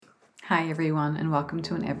Hi everyone, and welcome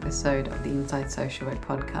to an episode of the Inside Social Work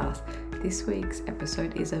podcast. This week's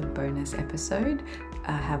episode is a bonus episode.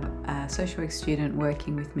 I have a social work student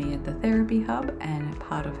working with me at the Therapy Hub, and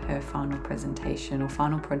part of her final presentation or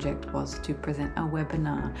final project was to present a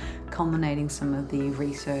webinar culminating some of the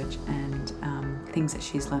research and things that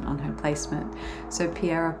she's learned on her placement. So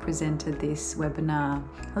Piera presented this webinar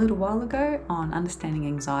a little while ago on understanding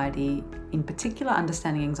anxiety, in particular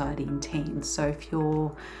understanding anxiety in teens. So if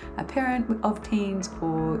you're a parent of teens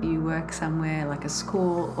or you work somewhere like a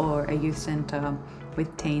school or a youth centre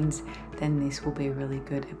with teens, then this will be a really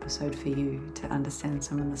good episode for you to understand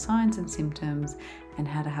some of the signs and symptoms and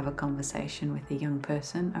how to have a conversation with a young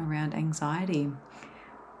person around anxiety.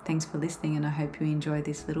 Thanks for listening, and I hope you enjoy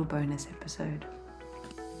this little bonus episode.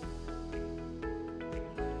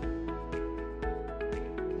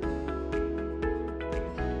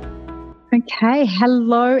 Okay,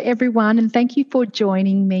 hello everyone, and thank you for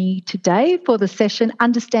joining me today for the session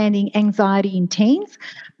Understanding Anxiety in Teens.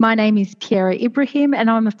 My name is Piera Ibrahim and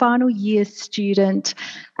I'm a final year student,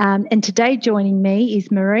 and today joining me is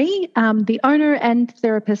Marie, the owner and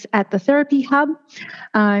therapist at the Therapy Hub.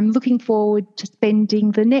 I'm looking forward to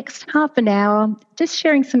spending the next half an hour just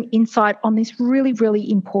sharing some insight on this really, really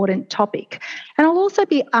important topic. And I'll also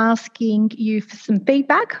be asking you for some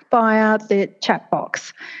feedback via the chat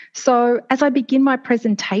box. So as I begin my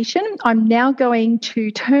presentation, I'm now going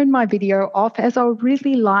to turn my video off, as I would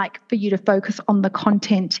really like for you to focus on the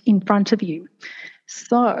content in front of you.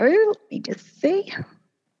 So let me just see.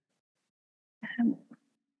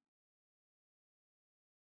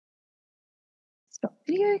 Stop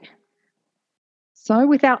video. So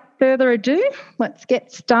without further ado, let's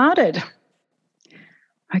get started.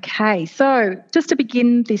 Okay, so just to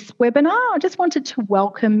begin this webinar, I just wanted to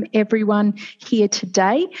welcome everyone here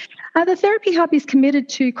today. The Therapy Hub is committed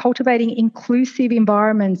to cultivating inclusive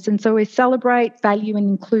environments, and so we celebrate, value and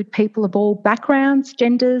include people of all backgrounds,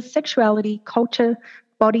 genders, sexuality, culture,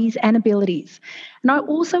 bodies and abilities. And I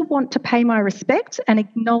also want to pay my respect and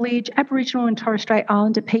acknowledge Aboriginal and Torres Strait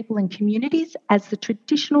Islander people and communities as the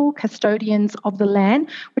traditional custodians of the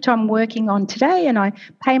land which I'm working on today, and I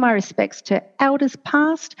pay my respects to elders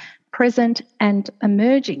past, present and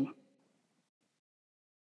emerging.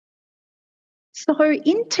 So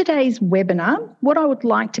in today's webinar, what I would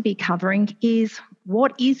like to be covering is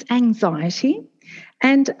what is anxiety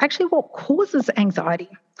and actually what causes anxiety.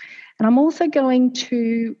 And I'm also going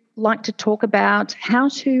to like to talk about how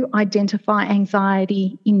to identify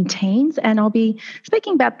anxiety in teens, and I'll be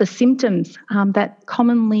speaking about the symptoms that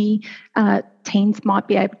commonly teens might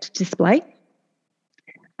be able to display.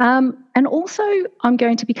 And also I'm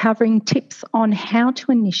going to be covering tips on how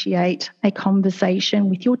to initiate a conversation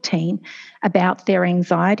with your teen about their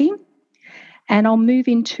anxiety. And I'll move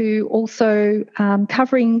into also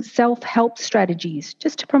covering self-help strategies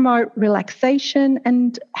just to promote relaxation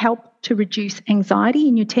and help to reduce anxiety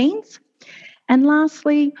in your teens. And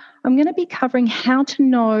lastly, I'm going to be covering how to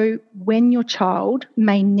know when your child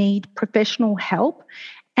may need professional help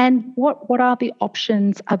and what are the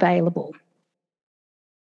options available.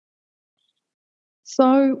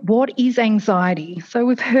 So what is anxiety? So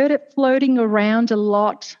we've heard it floating around a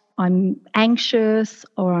lot. I'm anxious,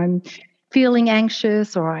 or I'm feeling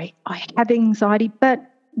anxious, or I have anxiety. But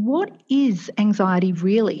what is anxiety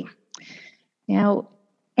really? Now,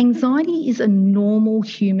 anxiety is a normal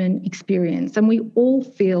human experience, and we all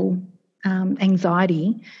feel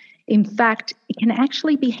anxiety. In fact, it can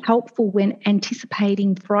actually be helpful when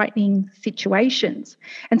anticipating frightening situations.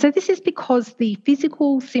 And so this is because the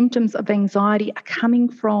physical symptoms of anxiety are coming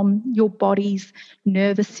from your body's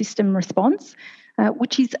nervous system response,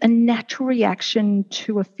 which is a natural reaction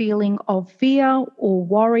to a feeling of fear or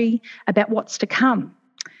worry about what's to come.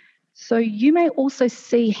 So you may also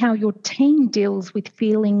see how your teen deals with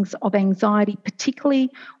feelings of anxiety,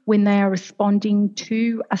 particularly when they are responding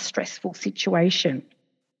to a stressful situation.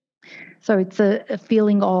 So it's a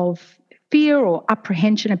feeling of fear or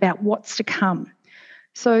apprehension about what's to come.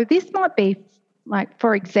 So this might be, like,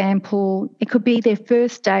 for example, it could be their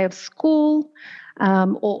first day of school,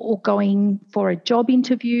 or going for a job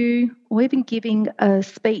interview, or even giving a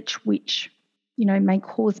speech which, may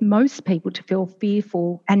cause most people to feel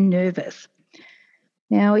fearful and nervous.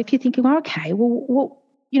 Now, if you're thinking, well, okay, well,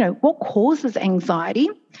 what causes anxiety?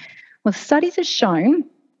 Well, studies have shown,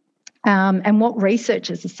 and what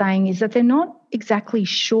researchers are saying is that they're not exactly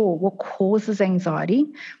sure what causes anxiety,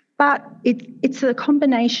 but it's a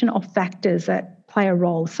combination of factors that play a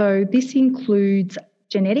role. So this includes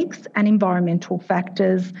genetics and environmental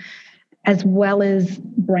factors, as well as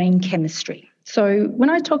brain chemistry. So when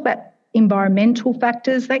I talk about environmental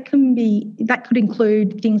factors. That could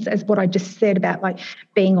include things as what I just said about like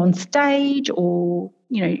being on stage, or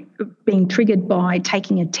being triggered by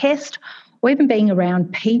taking a test, or even being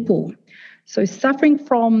around people. So suffering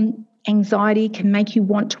from anxiety can make you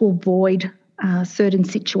want to avoid certain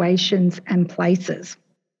situations and places.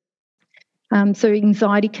 So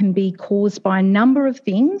anxiety can be caused by a number of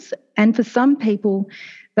things, and for some people,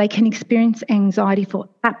 they can experience anxiety for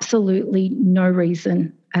absolutely no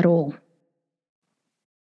reason at all.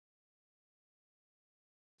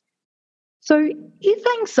 So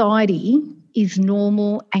if anxiety is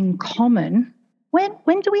normal and common,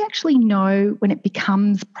 when do we actually know when it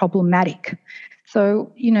becomes problematic?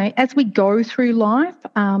 So, as we go through life,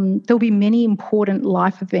 there'll be many important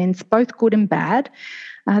life events, both good and bad,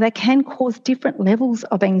 that can cause different levels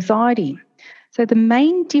of anxiety. So the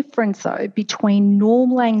main difference, though, between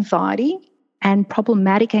normal anxiety and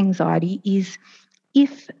problematic anxiety is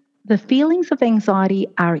if the feelings of anxiety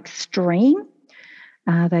are extreme,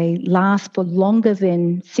 they last for longer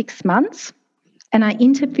than 6 months, and are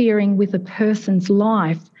interfering with a person's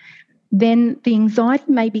life, then the anxiety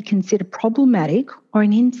may be considered problematic, or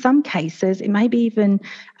in some cases, it may be even,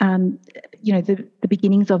 the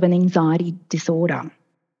beginnings of an anxiety disorder.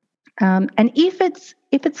 And if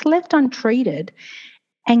it's left untreated,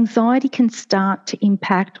 anxiety can start to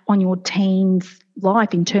impact on your teen's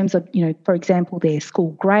life in terms of, for example, their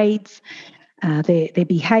school grades, their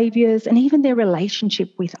behaviours, and even their relationship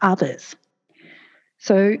with others.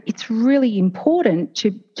 So it's really important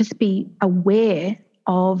to just be aware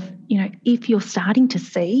of, if you're starting to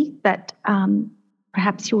see that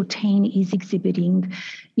perhaps your teen is exhibiting,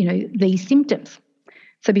 these symptoms.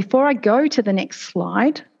 So before I go to the next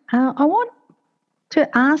slide, I want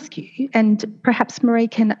to ask you, and perhaps Marie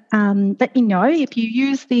can let me know if you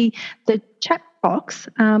use the chat box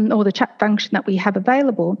or the chat function that we have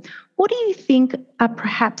available, what do you think are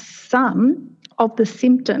perhaps some of the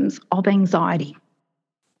symptoms of anxiety?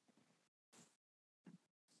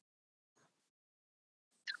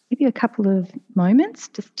 Give you a couple of moments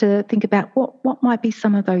just to think about what might be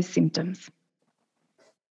some of those symptoms.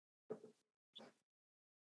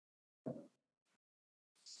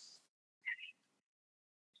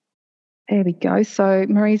 There we go. So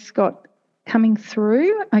Marie's got coming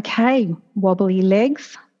through. Okay, wobbly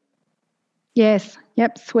legs. Yes,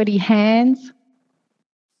 yep, sweaty hands.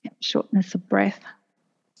 Yep, shortness of breath.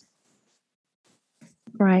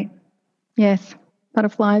 Great. Yes,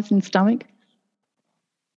 butterflies in stomach.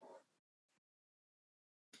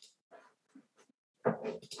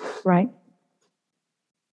 Right.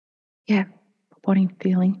 Yeah, body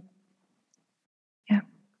feeling. Yeah.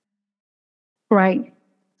 Great.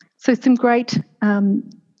 So some great,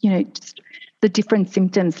 just the different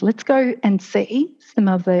symptoms. Let's go and see some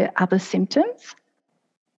of the other symptoms.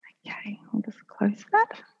 Okay, I'll just close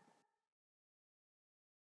that.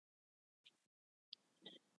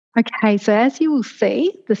 Okay, so as you will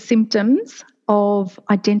see, the symptoms of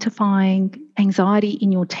identifying anxiety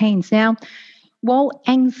in your teens. Now, while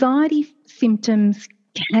anxiety symptoms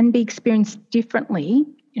can be experienced differently,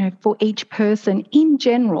 for each person, in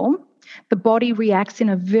general, the body reacts in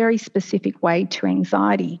a very specific way to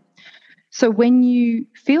anxiety. So when you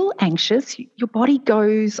feel anxious, your body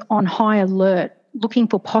goes on high alert, looking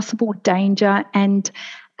for possible danger and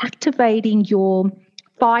activating your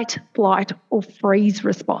fight, flight, or freeze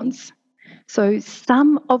response. So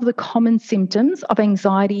some of the common symptoms of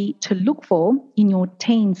anxiety to look for in your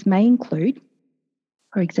teens may include,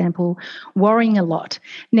 for example, worrying a lot.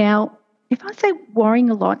 Now, if I say worrying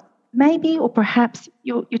a lot, maybe or perhaps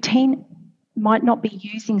your teen might not be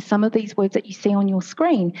using some of these words that you see on your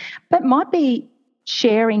screen, but might be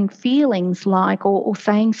sharing feelings like, or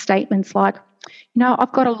saying statements like,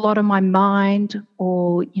 I've got a lot on my mind,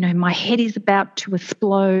 or, my head is about to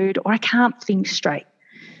explode, or I can't think straight.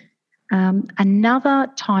 Another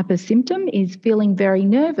type of symptom is feeling very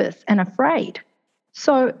nervous and afraid.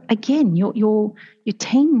 So again, your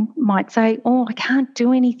teen might say, "Oh, I can't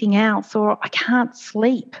do anything else," or "I can't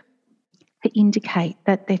sleep," to indicate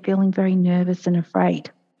that they're feeling very nervous and afraid.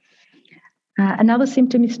 Another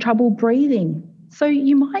symptom is trouble breathing. So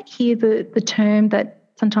you might hear the term that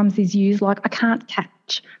sometimes is used like, "I can't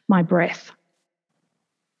catch my breath."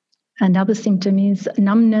 Another symptom is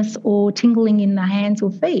numbness or tingling in the hands or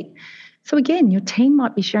feet. So again, your teen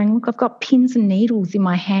might be sharing, "Look, I've got pins and needles in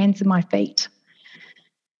my hands and my feet."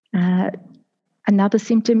 Another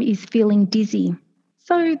symptom is feeling dizzy.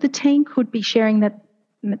 So the teen could be sharing that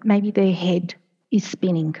maybe their head is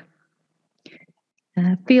spinning.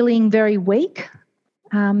 Feeling very weak.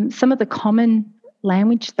 Some of the common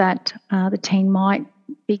language that the teen might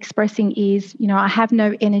be expressing is, I have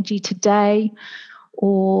no energy today,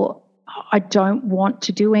 or I don't want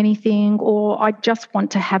to do anything, or I just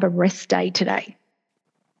want to have a rest day today.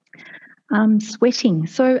 Sweating.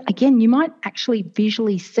 So again, you might actually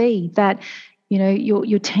visually see that,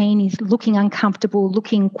 your teen is looking uncomfortable,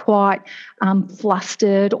 looking quite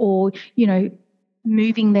flustered, or,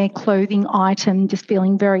 moving their clothing item, just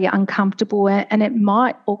feeling very uncomfortable. And it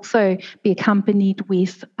might also be accompanied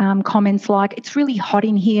with comments like, it's really hot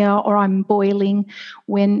in here, or I'm boiling,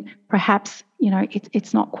 when perhaps,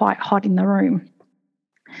 it's not quite hot in the room.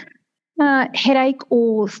 Headache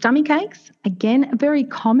or stomach aches, again, very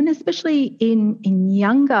common, especially in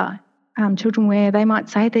younger children, where they might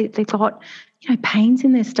say they've got pains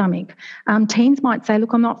in their stomach. Teens might say,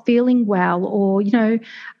 look, I'm not feeling well, or,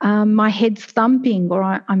 my head's thumping, or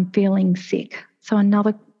I'm feeling sick. So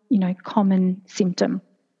another, common symptom.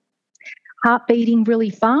 Heart beating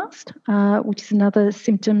really fast, which is another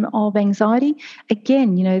symptom of anxiety.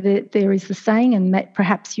 Again, there is the saying, and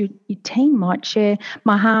perhaps your teen might share,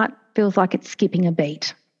 my heart feels like it's skipping a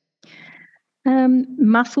beat.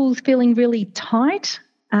 Muscles feeling really tight,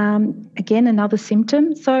 again, another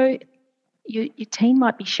symptom. So your teen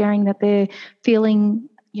might be sharing that they're feeling,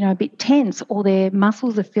 a bit tense, or their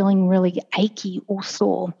muscles are feeling really achy or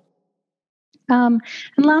sore. And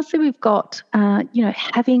lastly, we've got,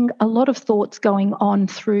 having a lot of thoughts going on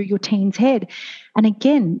through your teen's head. And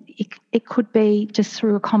again, it could be just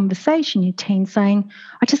through a conversation, your teen saying,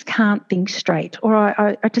 I just can't think straight, or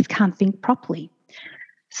I just can't think properly.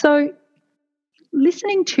 So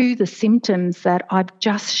listening to the symptoms that I've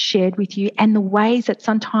just shared with you, and the ways that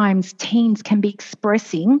sometimes teens can be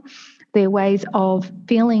expressing their ways of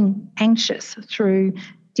feeling anxious through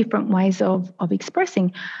different ways of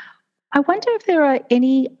expressing, I wonder if there are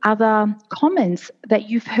any other comments that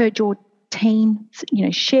you've heard your teen,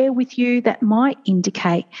 share with you that might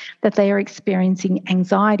indicate that they are experiencing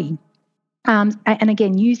anxiety. And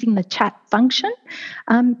again, using the chat function,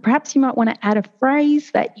 perhaps you might want to add a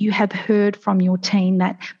phrase that you have heard from your teen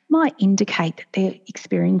that might indicate that they're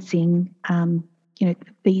experiencing,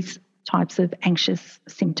 these types of anxious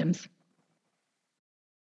symptoms.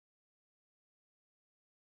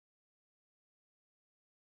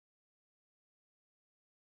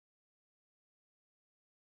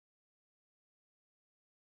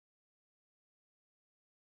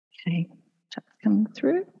 Okay, chat's coming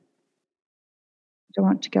through. Do I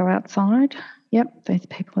want to go outside? Yep, those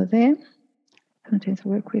people are there. Sometimes I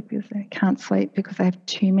work with because they can't sleep because they have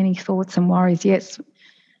too many thoughts and worries. Yes,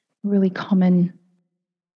 really common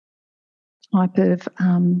type of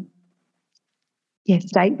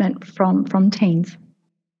statement from teens. Is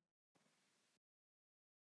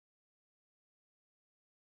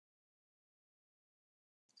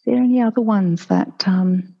there any other ones that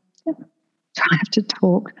I have to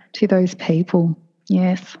talk to those people?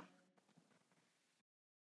 Yes.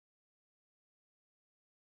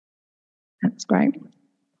 That's great.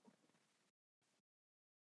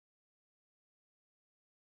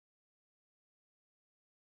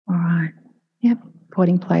 All right. Yep.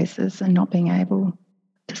 Avoiding places and not being able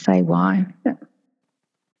to say why. Yep.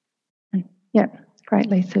 And yep. Great,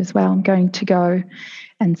 Lisa, as well. I'm going to go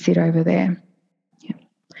and sit over there. Yep.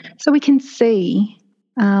 So we can see,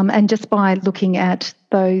 and just by looking at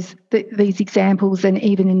these examples, and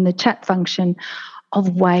even in the chat function,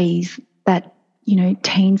 of ways that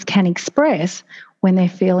teens can express when they're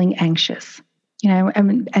feeling anxious,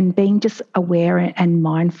 and being just aware and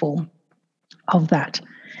mindful of that.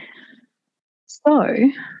 So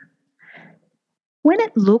when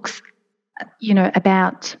it looks,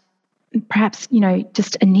 about perhaps,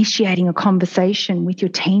 just initiating a conversation with your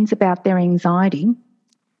teens about their anxiety,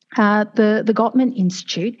 the Gottman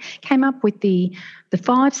Institute came up with the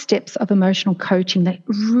 5 steps of emotional coaching that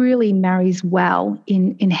really marries well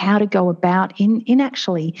in how to go about in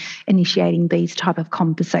actually initiating these type of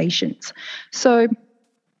conversations. So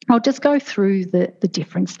I'll just go through the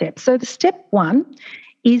different steps. So the step 1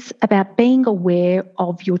 is about being aware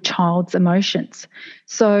of your child's emotions.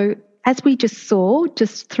 So as we just saw,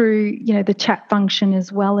 just through the chat function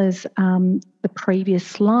as well as the previous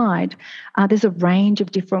slide, there's a range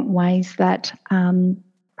of different ways that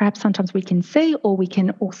perhaps sometimes we can see, or we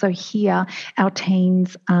can also hear our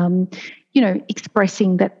teens,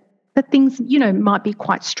 expressing that things, might be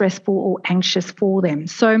quite stressful or anxious for them.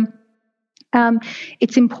 So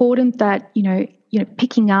it's important that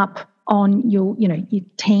picking up on your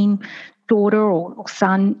teen daughter or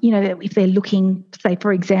son, if they're looking, say,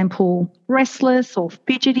 for example, restless or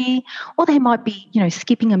fidgety, or they might be,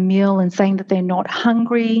 skipping a meal and saying that they're not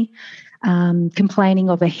hungry. complaining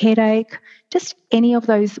of a headache, just any of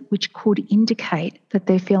those which could indicate that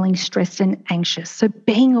they're feeling stressed and anxious. So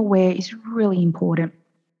being aware is really important.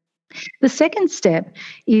 The second step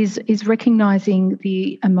is recognizing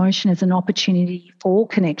the emotion as an opportunity for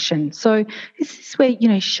connection. So this is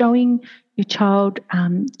where, showing your child,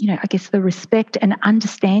 I guess the respect and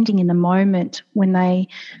understanding in the moment when they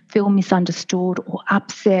feel misunderstood or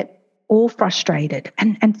upset or frustrated,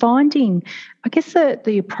 and finding, I guess,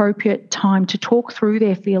 the appropriate time to talk through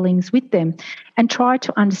their feelings with them and try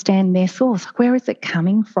to understand their source. Where is it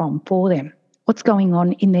coming from for them? What's going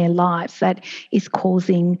on in their lives that is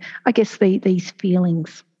causing, I guess, these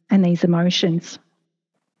feelings and these emotions.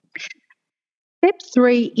 Step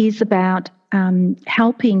 3 is about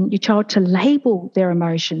helping your child to label their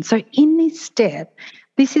emotions. So in this step,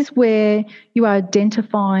 this is where you are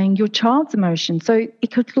identifying your child's emotions. So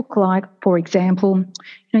it could look like, for example,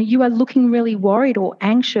 you are looking really worried or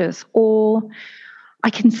anxious, or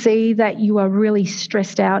I can see that you are really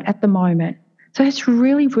stressed out at the moment. So it's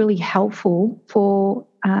really, really helpful for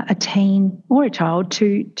a teen or a child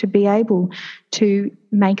to be able to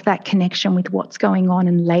make that connection with what's going on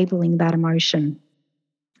and labeling that emotion.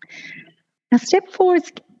 Now, step 4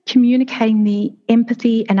 is communicating the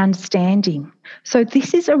empathy and understanding. So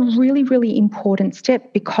this is a really, really important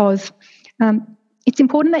step because it's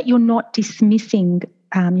important that you're not dismissing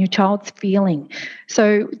your child's feeling.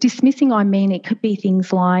 So dismissing, I mean, it could be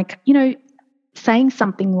things like, saying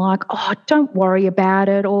something like, "Oh, don't worry about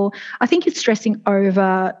it," or "I think you're stressing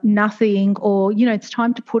over nothing," or, "It's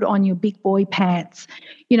time to put on your big boy pants."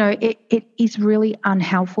 It is really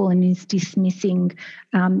unhelpful and is dismissing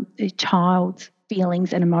a child's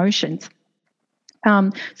feelings and emotions.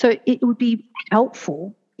 So it would be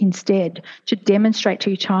helpful instead to demonstrate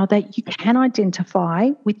to your child that you can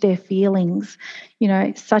identify with their feelings,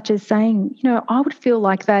 such as saying, "I would feel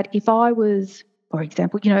like that if I was," for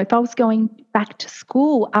example, if I was going back to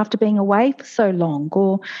school after being away for so long,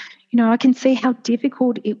 or, "I can see how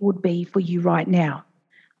difficult it would be for you right now."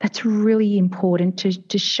 That's really important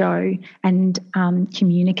to show and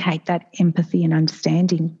communicate that empathy and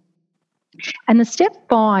understanding. And the step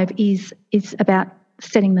 5 is about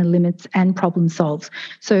setting the limits and problem solves.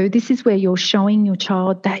 So this is where you're showing your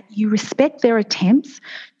child that you respect their attempts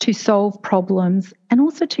to solve problems and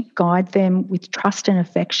also to guide them with trust and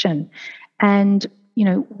affection, and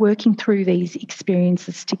working through these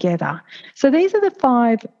experiences together. So these are the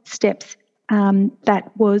 5 steps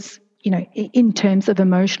that was, in terms of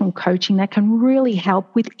emotional coaching, that can really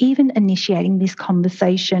help with even initiating this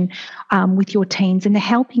conversation with your teens and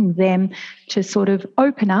helping them to sort of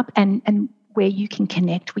open up and where you can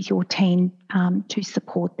connect with your teen to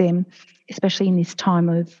support them, especially in this time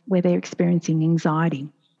of where they're experiencing anxiety.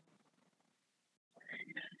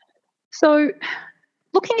 So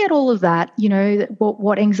looking at all of that,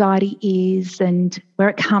 what anxiety is and where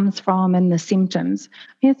it comes from and the symptoms,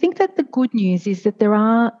 I think that the good news is that there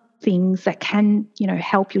are things that can,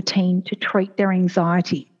 help your teen to treat their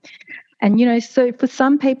anxiety. And, so for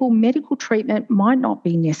some people, medical treatment might not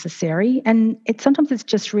be necessary. And sometimes it's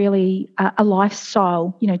just really a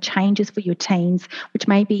lifestyle, changes for your teens, which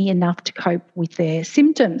may be enough to cope with their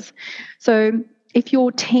symptoms. So if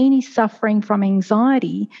your teen is suffering from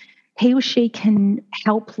anxiety, he or she can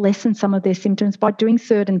help lessen some of their symptoms by doing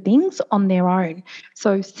certain things on their own.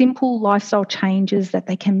 So simple lifestyle changes that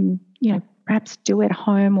they can, perhaps do at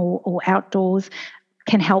home or outdoors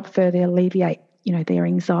can help further alleviate, their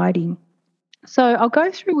anxiety. So I'll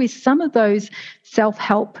go through with some of those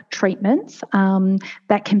self-help treatments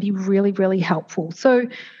that can be really, really helpful. So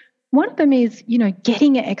one of them is,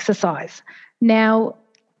 getting exercise. Now,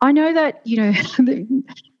 I know that,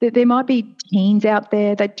 that there might be teens out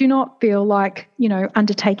there that do not feel like,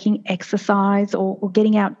 undertaking exercise or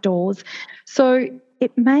getting outdoors. So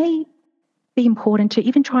it may be important to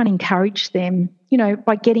even try and encourage them,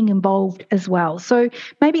 by getting involved as well. So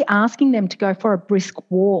maybe asking them to go for a brisk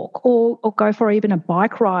walk or go for even a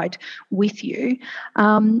bike ride with you.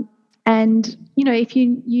 And, if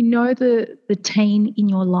you know the teen in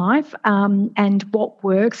your life and what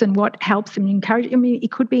works and what helps them encourage,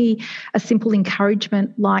 it could be a simple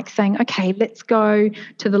encouragement like saying, "Okay, let's go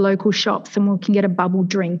to the local shops and we can get a bubble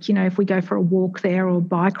drink, if we go for a walk there or a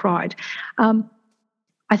bike ride."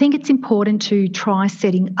 I think it's important to try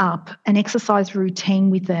setting up an exercise routine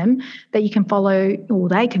with them that you can follow, or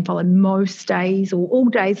they can follow most days or all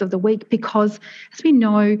days of the week, because as we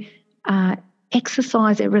know,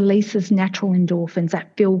 exercise, it releases natural endorphins,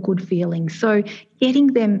 that feel-good feeling. So getting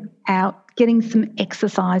them out, getting some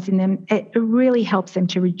exercise in them, it really helps them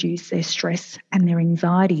to reduce their stress and their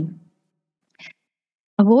anxiety.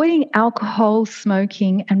 Avoiding alcohol,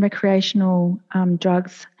 smoking, and recreational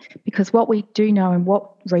drugs, because what we do know and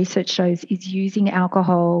what research shows is using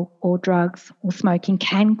alcohol or drugs or smoking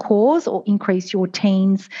can cause or increase your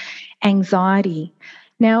teens' anxiety.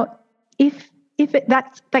 Now,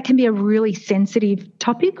 that can be a really sensitive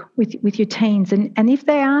topic with your teens, and if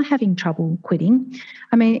they are having trouble quitting,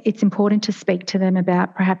 I mean, it's important to speak to them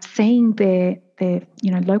about perhaps seeing their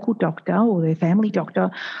local doctor or their family doctor,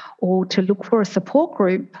 or to look for a support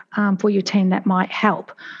group for your teen that might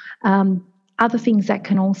help. Other things that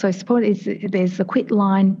can also support is there's the quit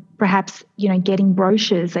line, perhaps getting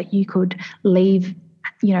brochures that you could leave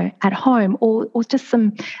at home, or just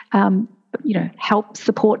some help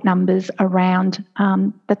support numbers around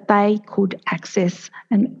that they could access,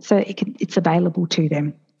 and so it's available to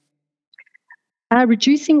them.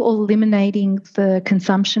 Reducing or eliminating the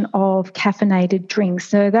consumption of caffeinated drinks.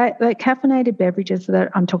 So that caffeinated beverages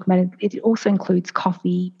that I'm talking about, it also includes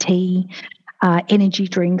coffee, tea, energy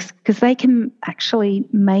drinks, because they can actually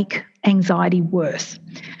make anxiety worse.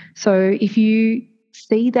 So if you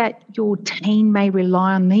see that your teen may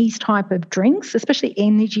rely on these type of drinks, especially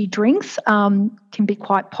energy drinks, can be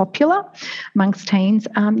quite popular amongst teens,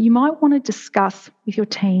 you might want to discuss with your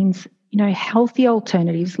teens, healthy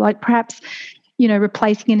alternatives, like perhaps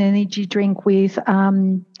replacing an energy drink with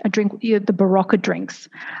a drink, the Barocca drinks,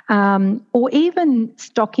 or even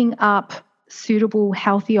stocking up suitable,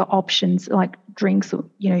 healthier options like drinks,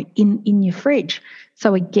 in your fridge.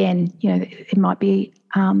 So again, it might be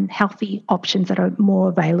healthy options that are more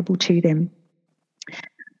available to them.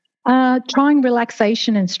 Trying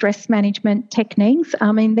relaxation and stress management techniques.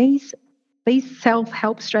 I mean, these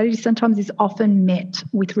self-help strategies sometimes is often met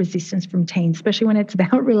with resistance from teens, especially when it's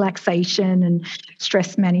about relaxation and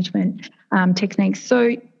stress management techniques.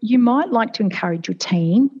 So you might like to encourage your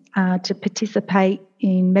teen to participate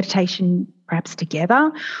in meditation, perhaps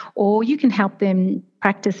together, or you can help them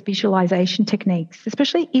practice visualization techniques,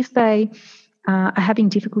 especially if they are having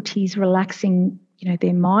difficulties relaxing,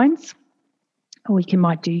 their minds. Or you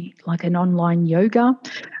might do like an online yoga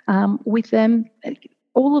with them.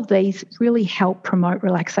 All of these really help promote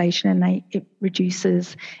relaxation, and it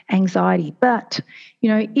reduces anxiety. But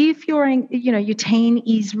if your teen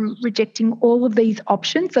is rejecting all of these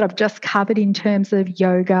options that I've just covered in terms of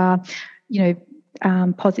yoga,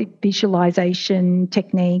 positive visualization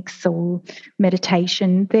techniques or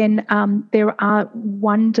meditation, then there are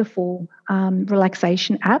wonderful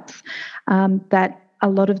relaxation apps that a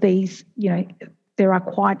lot of these, there are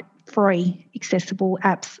quite free, accessible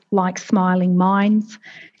apps like Smiling Minds,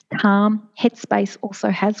 Calm. Headspace also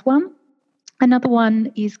has one. Another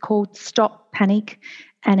one is called Stop Panic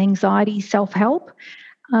and Anxiety Self-Help.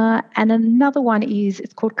 And another one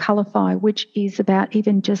it's called Colourify, which is about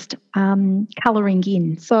even just colouring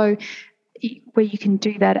in. So where you can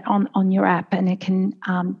do that on your app, and it can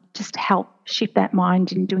just help shift that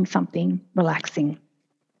mind in doing something relaxing.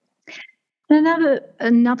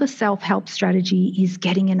 Another self-help strategy is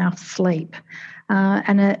getting enough sleep.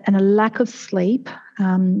 And a lack of sleep,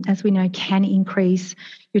 as we know, can increase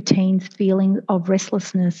your teen's feeling of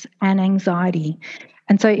restlessness and anxiety.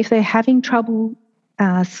 And so if they're having trouble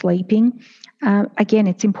sleeping, again,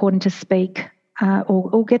 it's important to speak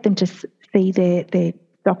or get them to see their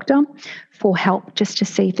doctor for help, just to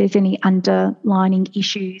see if there's any underlying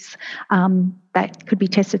issues that could be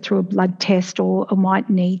tested through a blood test, or might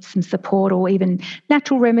need some support, or even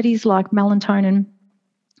natural remedies like melatonin.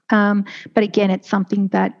 But again, it's something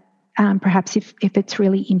that perhaps if it's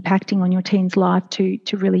really impacting on your teen's life, to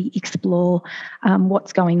really explore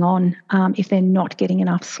what's going on if they're not getting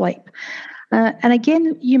enough sleep. And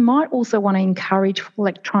again, you might also want to encourage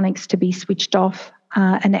electronics to be switched off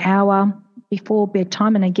an hour before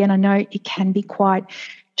bedtime. And again, I know it can be quite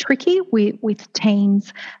tricky with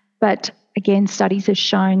teens, but again, studies have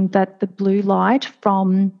shown that the blue light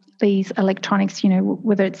from these electronics,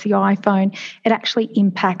 whether it's the iPhone, it actually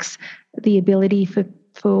impacts the ability for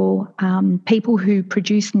people who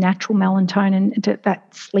produce natural melatonin,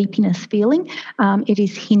 that sleepiness feeling. It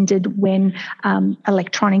is hindered when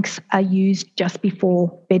electronics are used just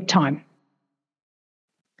before bedtime.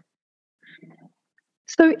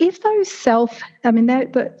 So if those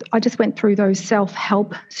I just went through those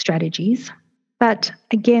self-help strategies, but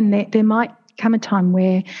again, there might come a time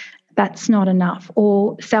where that's not enough,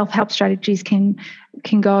 or self-help strategies can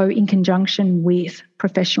go in conjunction with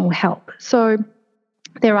professional help. So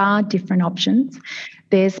there are different options.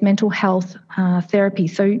 There's mental health therapy.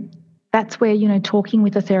 So that's where, talking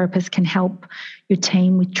with a therapist can help your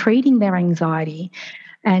teen with treating their anxiety.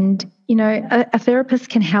 And, a therapist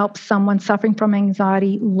can help someone suffering from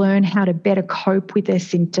anxiety learn how to better cope with their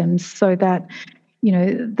symptoms, so that,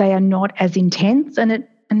 they are not as intense, and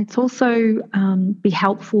it's also be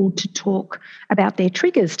helpful to talk about their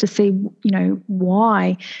triggers to see,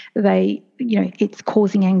 why it's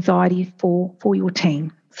causing anxiety for your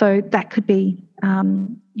teen. So that could be,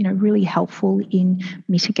 really helpful in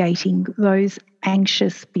mitigating those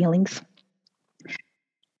anxious feelings.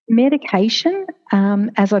 Medication,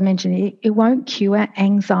 as I mentioned, it won't cure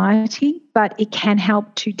anxiety, but it can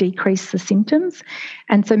help to decrease the symptoms.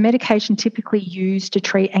 And so medication typically used to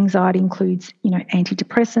treat anxiety includes,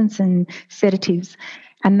 antidepressants and sedatives.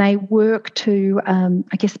 And they work to,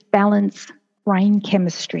 balance brain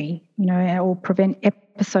chemistry, or prevent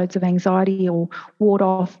episodes of anxiety or ward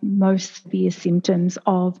off most severe symptoms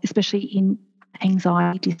of, especially in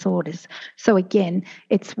anxiety disorders. So again,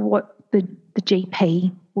 it's what the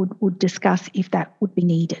GP would discuss if that would be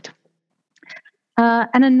needed.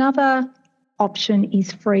 And another option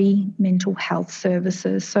is free mental health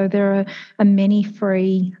services. So there are many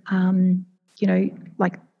free,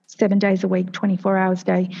 like 7 days a week, 24 hours a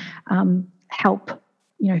day, help,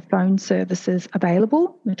 phone services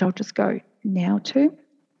available, which I'll just go now to.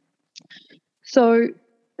 So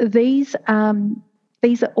these are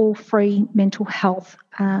all free mental health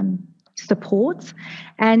supports.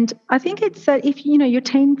 And I think it's that if, your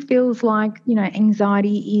teen feels like,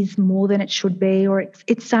 anxiety is more than it should be, or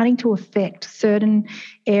it's starting to affect certain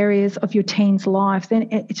areas of your teen's life, then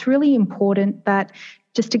it's really important that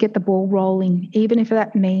just to get the ball rolling, even if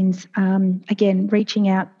that means, again, reaching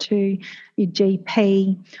out to your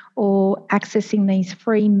GP or accessing these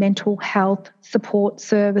free mental health support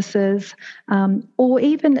services, or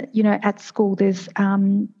even, at school, there's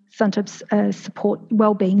sometimes support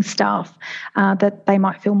wellbeing staff that they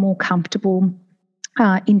might feel more comfortable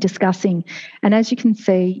in discussing. And as you can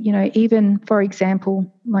see, even, for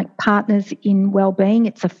example, like Partners in Wellbeing,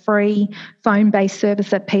 it's a free phone-based service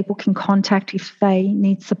that people can contact if they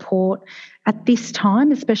need support at this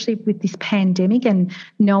time, especially with this pandemic and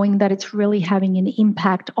knowing that it's really having an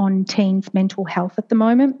impact on teens' mental health at the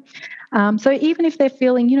moment. So even if they're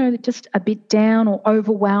feeling, just a bit down or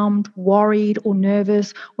overwhelmed, worried or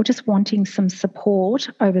nervous, or just wanting some support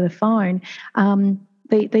over the phone,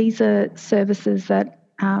 these are services that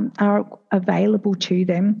are available to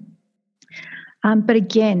them. But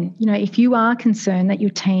again, if you are concerned that your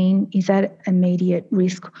teen is at immediate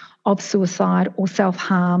risk of suicide or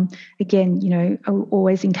self-harm, again, I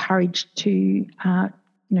always encourage to,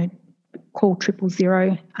 call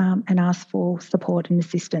 000 and ask for support and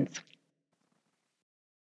assistance.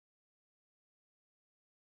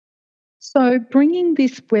 So bringing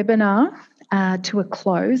this webinar to a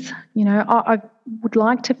close, I would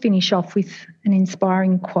like to finish off with an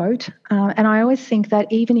inspiring quote. And I always think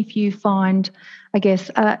that even if you find,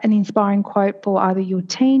 an inspiring quote for either your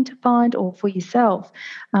teen to find or for yourself,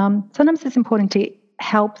 sometimes it's important to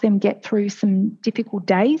help them get through some difficult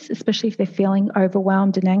days, especially if they're feeling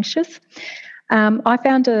overwhelmed and anxious. I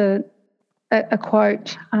found a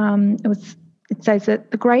quote. It says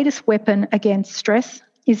that the greatest weapon against stress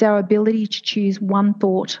is our ability to choose one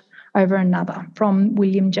thought over another, from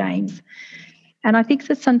William James. And I think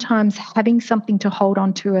that sometimes having something to hold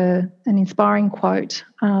on to, an inspiring quote,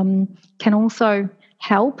 can also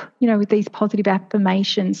help, with these positive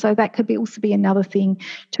affirmations. So that could also be another thing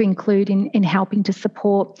to include in helping to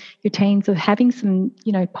support your teens, of having some,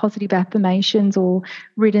 positive affirmations or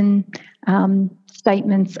written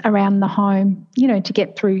statements around the home, to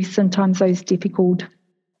get through sometimes those difficult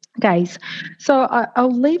days. So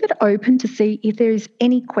I'll leave it open to see if there's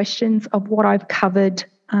any questions of what I've covered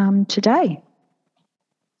today.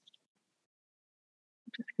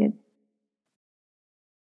 Does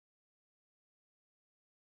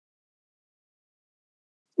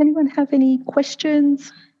anyone have any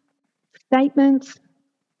questions, statements?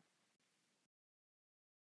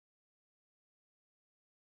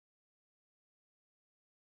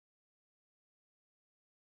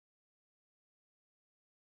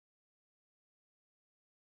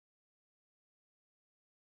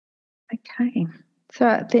 Okay. So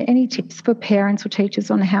are there any tips for parents or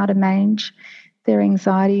teachers on how to manage their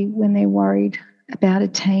anxiety when they're worried about a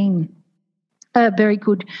teen? A very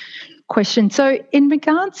good question. So in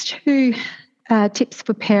regards to tips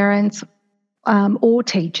for parents or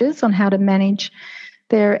teachers on how to manage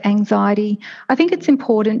their anxiety, I think it's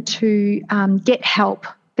important to get help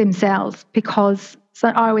themselves, because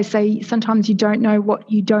I always say sometimes you don't know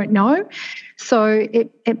what you don't know. So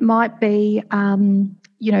it might be,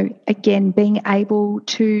 again, being able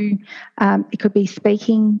to, it could be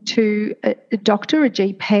speaking to a doctor, a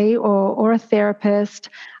GP or a therapist,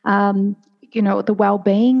 the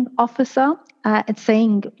wellbeing officer, at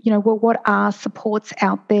seeing, well, what are supports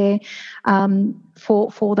out there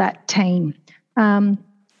for that teen.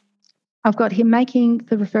 I've got here, making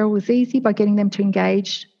the referral was easy by getting them to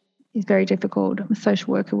engage is very difficult. I'm a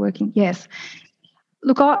social worker working. Yes.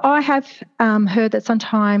 Look, I have heard that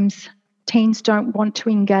sometimes teens don't want to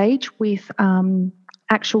engage with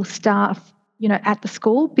actual staff, at the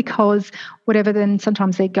school, because whatever then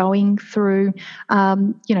sometimes they're going through,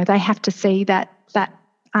 they have to see that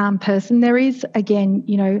person. There is, again,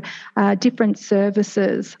 different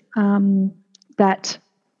services that,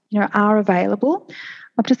 are available.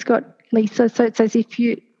 I've just got Lisa. So it says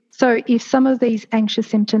if some of these anxious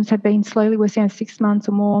symptoms have been slowly worsening over 6 months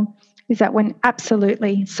or more, is that when?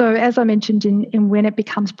 Absolutely. So as I mentioned, in when it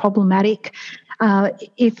becomes problematic,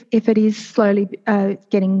 if it is slowly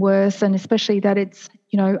getting worse, and especially that it's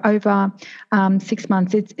over 6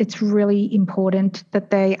 months, it's really important that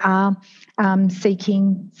they are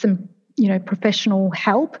seeking some professional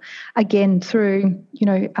help, again through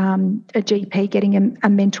a GP, getting a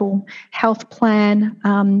mental health plan,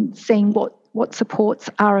 seeing what supports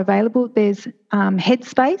are available. There's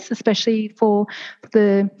Headspace, especially for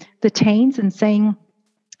the teens, and seeing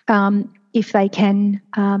if they can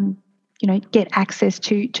get access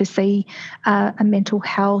to see a mental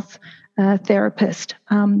health therapist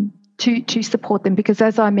to support them, because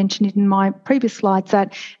as I mentioned in my previous slides,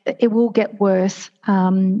 that it will get worse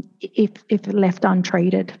if left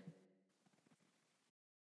untreated.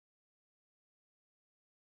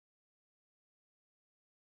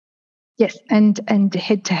 Yes, and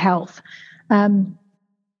head to health. And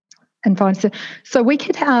fine. So we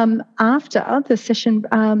could, after the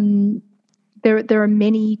session, there are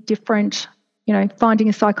many different, finding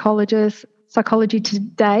a psychologist. Psychology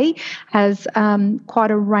Today has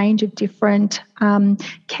quite a range of different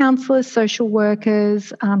counsellors, social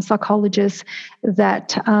workers, psychologists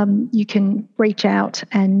that you can reach out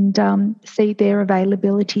and see their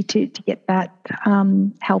availability to get that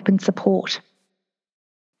help and support.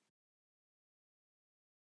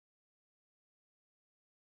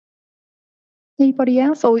 Anybody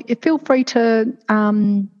else? Or feel free to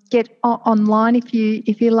get online if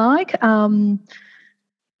you like.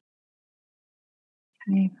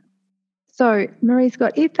 Okay. So Marie's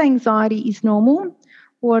got, if anxiety is normal,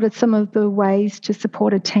 what are some of the ways to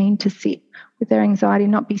support a teen to sit with their anxiety,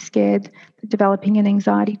 not be scared of developing an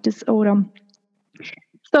anxiety disorder?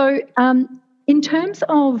 So in terms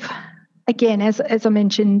of, again, as I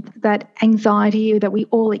mentioned, that anxiety that we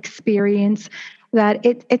all experience, that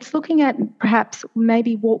it's looking at perhaps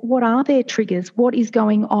maybe what are their triggers, what is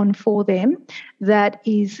going on for them that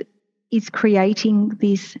is creating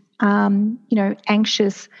this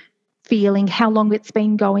anxious feeling, how long it's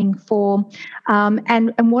been going for,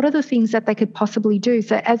 and what are the things that they could possibly do.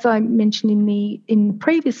 So as I mentioned in the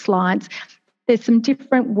previous slides, there's some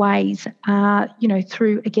different ways,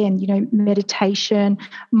 through, again, meditation,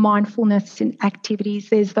 mindfulness and activities.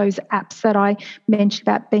 There's those apps that I mentioned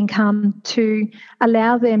that become to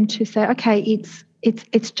allow them to say, okay,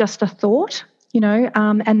 it's just a thought,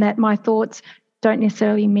 and that my thoughts don't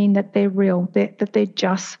necessarily mean that they're real, that they're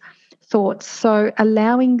just thoughts. So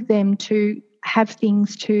allowing them to have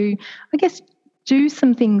things to, I guess, do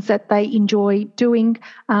some things that they enjoy doing,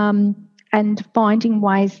 and finding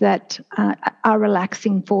ways that are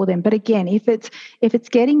relaxing for them. But again, if it's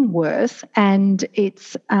getting worse and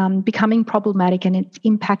it's becoming problematic and it's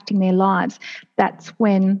impacting their lives, that's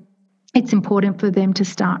when it's important for them to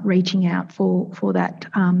start reaching out for that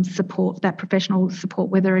support, that professional support,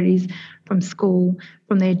 whether it is from school,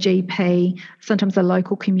 from their GP, sometimes a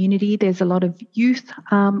local community. There's a lot of youth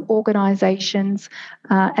organisations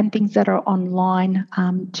and things that are online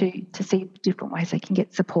to see different ways they can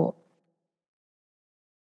get support.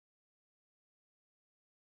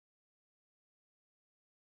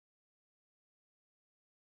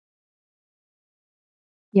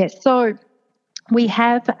 Yes, so we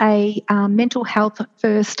have a mental health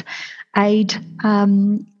first aid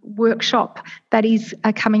workshop that is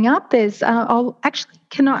coming up. There's, perhaps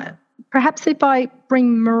if I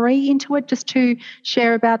bring Marie into it just to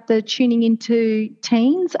share about the tuning into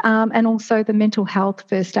teens and also the mental health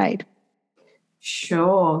first aid.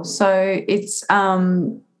 Sure. So it's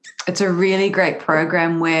a really great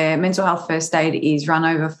program where mental health first aid is run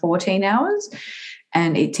over 14 hours.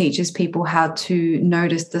 And it teaches people how to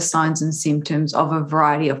notice the signs and symptoms of a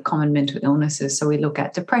variety of common mental illnesses. So we look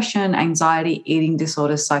at depression, anxiety, eating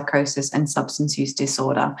disorders, psychosis, and substance use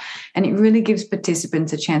disorder. And it really gives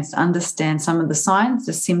participants a chance to understand some of the signs,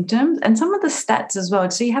 the symptoms, and some of the stats as well.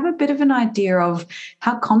 So you have a bit of an idea of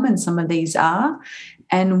how common some of these are.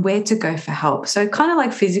 and where to go for help. So kind of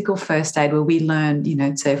like physical first aid, where we learn,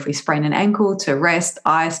 to if we sprain an ankle, to rest,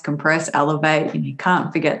 ice, compress, elevate. You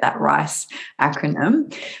can't forget that RICE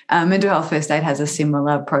acronym. Mental health first aid has a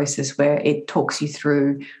similar process where it talks you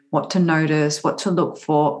through what to notice, what to look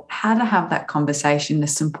for, how to have that conversation in a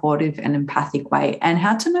supportive and empathic way, and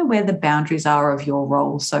how to know where the boundaries are of your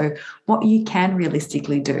role. So what you can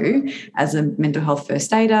realistically do as a mental health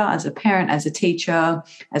first aider, as a parent, as a teacher,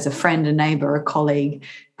 as a friend, a neighbour, a colleague,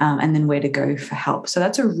 and then where to go for help. So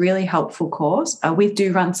that's a really helpful course. We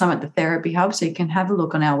do run some at the Therapy Hub, so you can have a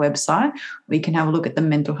look on our website, or you can have a look at the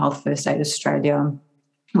Mental Health First Aid Australia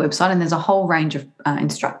website, and there's a whole range of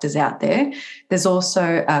instructors out there. There's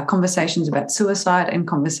also conversations about suicide and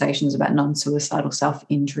conversations about non-suicidal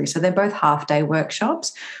self-injury. So they're both half-day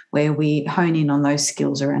workshops where we hone in on those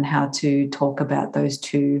skills around how to talk about those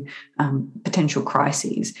two potential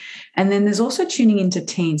crises. And then there's also tuning into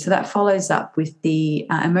teens. So that follows up with the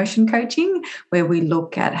emotion coaching, where we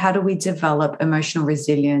look at how do we develop emotional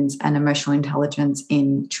resilience and emotional intelligence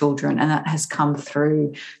in children. And that has come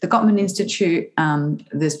through the Gottman Institute.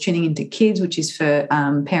 There's tuning into kids, which is for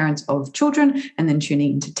parents of children, and then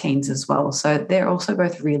tuning into teens as well. So they're also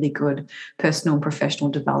both really good personal and professional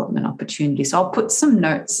development opportunities. So I'll put some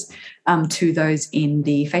notes to those in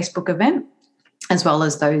the Facebook event, as well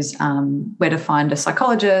as those where to find a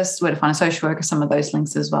psychologist, where to find a social worker, some of those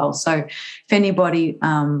links as well. So if anybody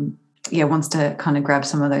wants to kind of grab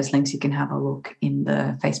some of those links, you can have a look in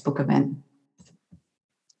the Facebook event.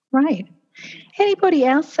 Right. Anybody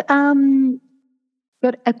else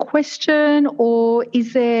got a question, or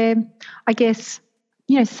is there, I guess,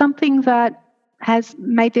 something that has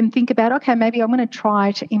made them think about, okay, maybe I'm going to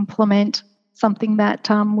try to implement something that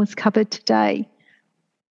was covered today?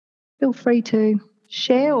 Feel free to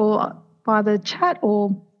share, or by the chat,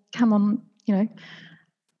 or come on,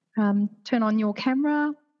 turn on your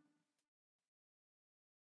camera.